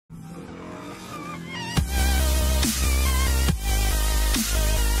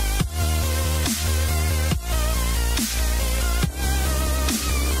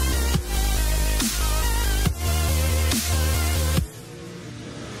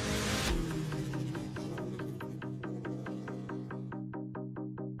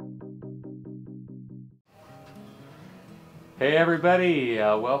Hey everybody,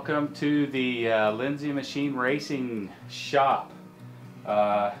 welcome to the Lindsay Machine Racing shop.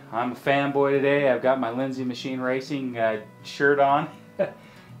 I'm a fanboy today. I've got my Lindsay Machine Racing shirt on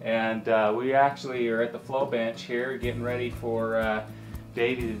and we actually are at the flow bench here getting ready for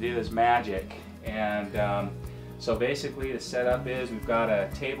Davey to do his magic. And so basically the setup is we've got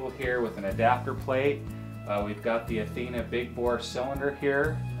a table here with an adapter plate. We've got the Athena big bore cylinder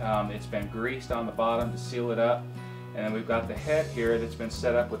here. It's been greased on the bottom to seal it up. And then we've got the head here that's been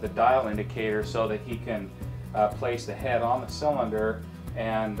set up with a dial indicator so that he can place the head on the cylinder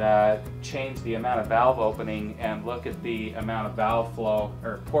and change the amount of valve opening and look at the amount of valve flow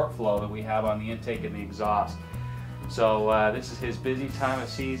or port flow that we have on the intake and the exhaust. So this is his busy time of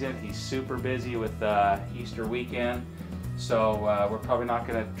season. He's super busy with Easter weekend. So we're probably not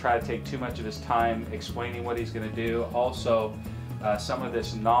going to try to take too much of his time explaining what he's going to do. Also, some of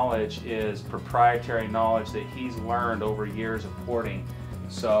this knowledge is proprietary knowledge that he's learned over years of porting.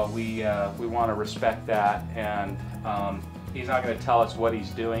 So we want to respect that, and he's not going to tell us what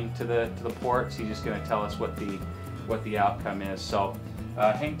he's doing to the ports. He's just going to tell us what the outcome is. So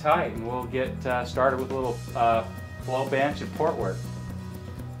hang tight, and we'll get started with a little flow bench and port work.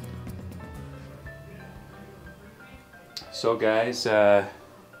 So guys,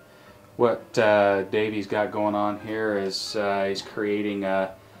 what Davey's got going on here is he's creating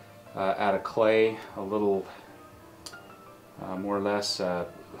out of clay a little, more or less a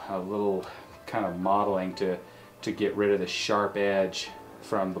little kind of modeling to get rid of the sharp edge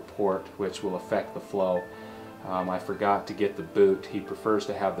from the port, which will affect the flow. I forgot to get the boot. He prefers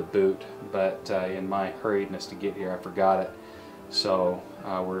to have the boot, but in my hurriedness to get here I forgot it. So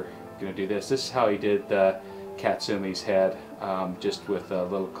we're going to do this. This is how he did Katsumi's head, just with a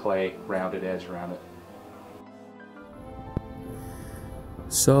little clay rounded edge around it.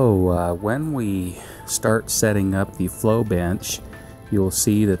 So when we start setting up the flow bench, you'll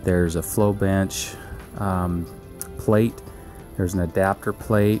see that there's a flow bench plate, there's an adapter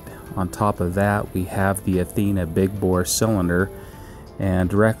plate. On top of that we have the Athena big bore cylinder, and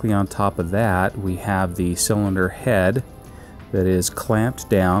directly on top of that we have the cylinder head that is clamped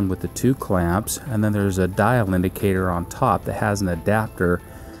down with the two clamps, and then there's a dial indicator on top that has an adapter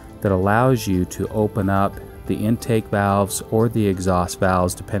that allows you to open up the intake valves or the exhaust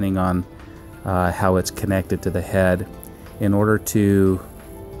valves depending on how it's connected to the head, in order to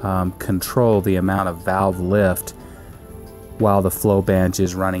control the amount of valve lift while the flow bench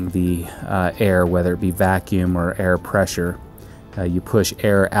is running the air, whether it be vacuum or air pressure. You push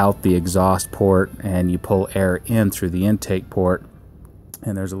air out the exhaust port and you pull air in through the intake port,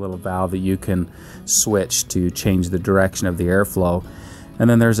 and there's a little valve that you can switch to change the direction of the airflow. And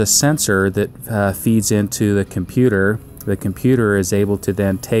then there's a sensor that feeds into the computer. The computer is able to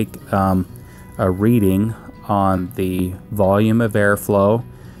then take a reading on the volume of airflow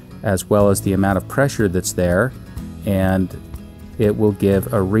as well as the amount of pressure that's there, and it will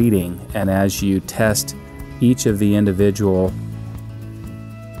give a reading. And as you test each of the individual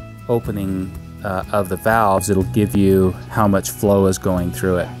opening of the valves, it'll give you how much flow is going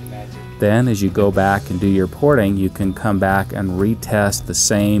through it. Then as you go back and do your porting, you can come back and retest the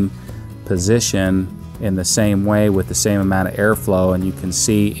same position in the same way with the same amount of airflow, and you can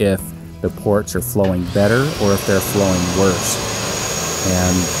see if the ports are flowing better or if they're flowing worse.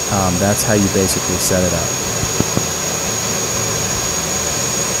 And that's how you basically set it up.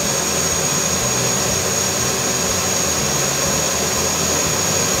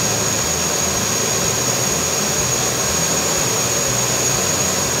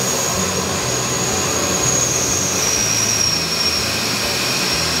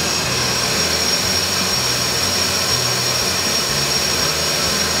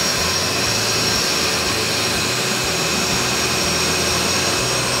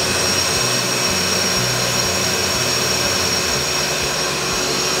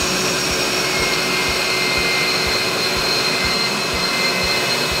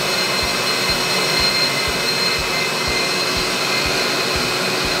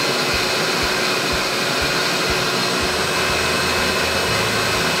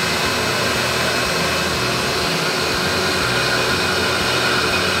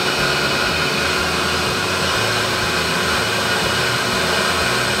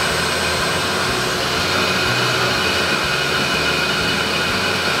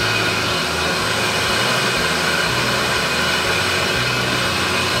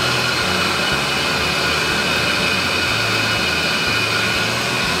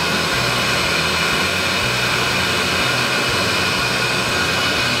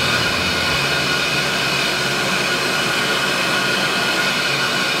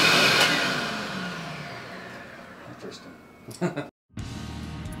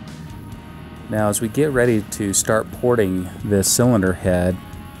 Now as we get ready to start porting this cylinder head,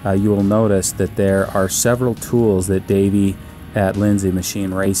 you will notice that there are several tools that Davey at Lindsay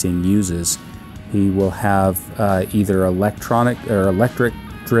Machine Racing uses. He will have either electronic or electric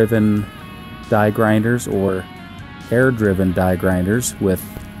driven die grinders or air driven die grinders with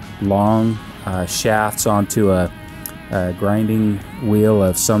long shafts onto a grinding wheel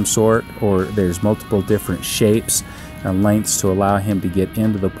of some sort, or there's multiple different shapes and lengths to allow him to get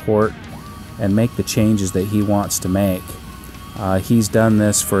into the port and make the changes that he wants to make. He's done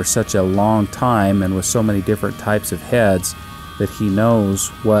this for such a long time and with so many different types of heads that he knows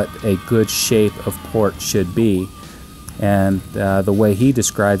what a good shape of port should be. And the way he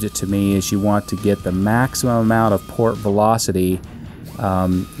describes it to me is you want to get the maximum amount of port velocity,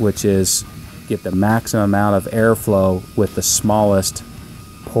 which is get the maximum amount of airflow with the smallest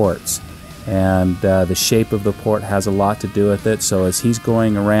ports. And the shape of the port has a lot to do with it. So as he's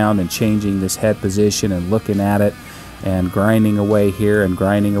going around and changing this head position and looking at it and grinding away here and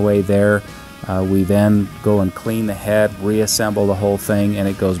grinding away there, we then go and clean the head, reassemble the whole thing, and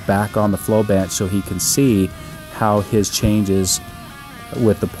it goes back on the flow bench so he can see how his changes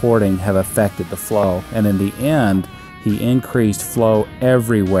with the porting have affected the flow. And in the end, he increased flow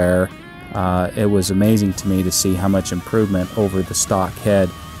everywhere. It was amazing to me to see how much improvement over the stock head,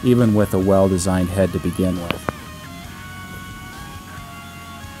 even with a well-designed head to begin with.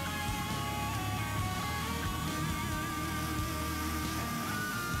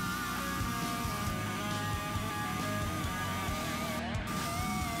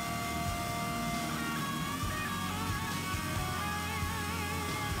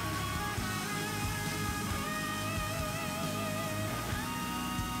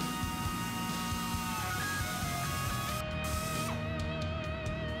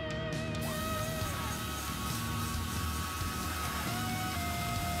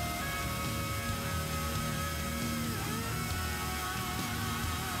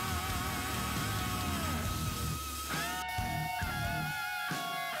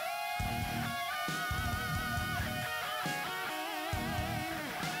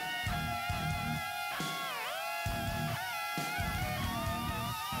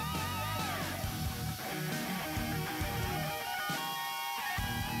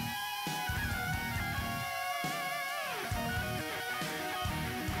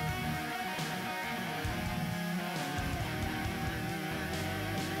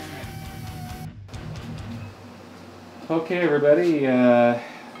 Okay, everybody,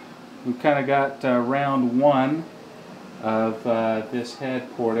 we've kind of got round one of this head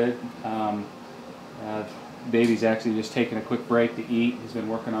ported. Davey's actually just taking a quick break to eat. He's been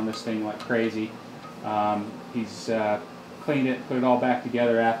working on this thing like crazy. He's cleaned it, put it all back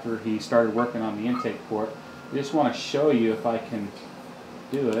together after he started working on the intake port. I just want to show you if I can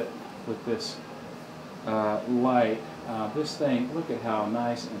do it with this light. This thing, look at how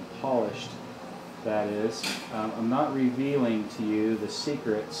nice and polished that is. I'm not revealing to you the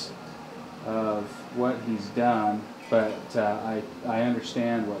secrets of what he's done, but I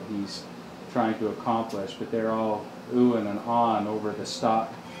understand what he's trying to accomplish, but they're all oohing and ahhing over the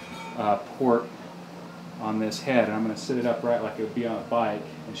stock port on this head. And I'm going to sit it upright like it would be on a bike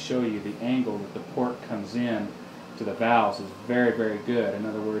and show you the angle that the port comes in to the valves is very, very good. In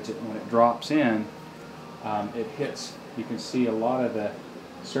other words, when it drops in, it hits, you can see a lot of the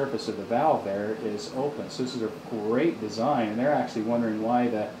surface of the valve there is open. So this is a great design, and they're actually wondering why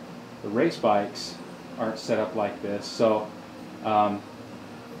the race bikes aren't set up like this. So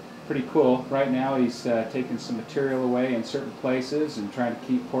pretty cool. Right now he's taking some material away in certain places and trying to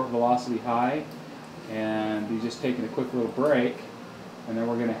keep port velocity high, and he's just taking a quick little break, and then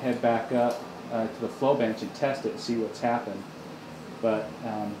we're going to head back up to the flow bench and test it and see what's happened. But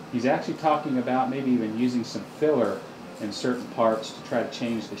he's actually talking about maybe even using some filler in certain parts to try to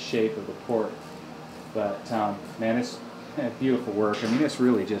change the shape of the port. But man, it's beautiful work. I mean, it's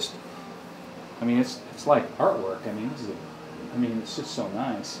really just, I mean, it's like artwork. I mean, it's just so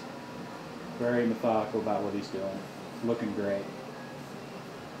nice. Very methodical about what he's doing. Looking great.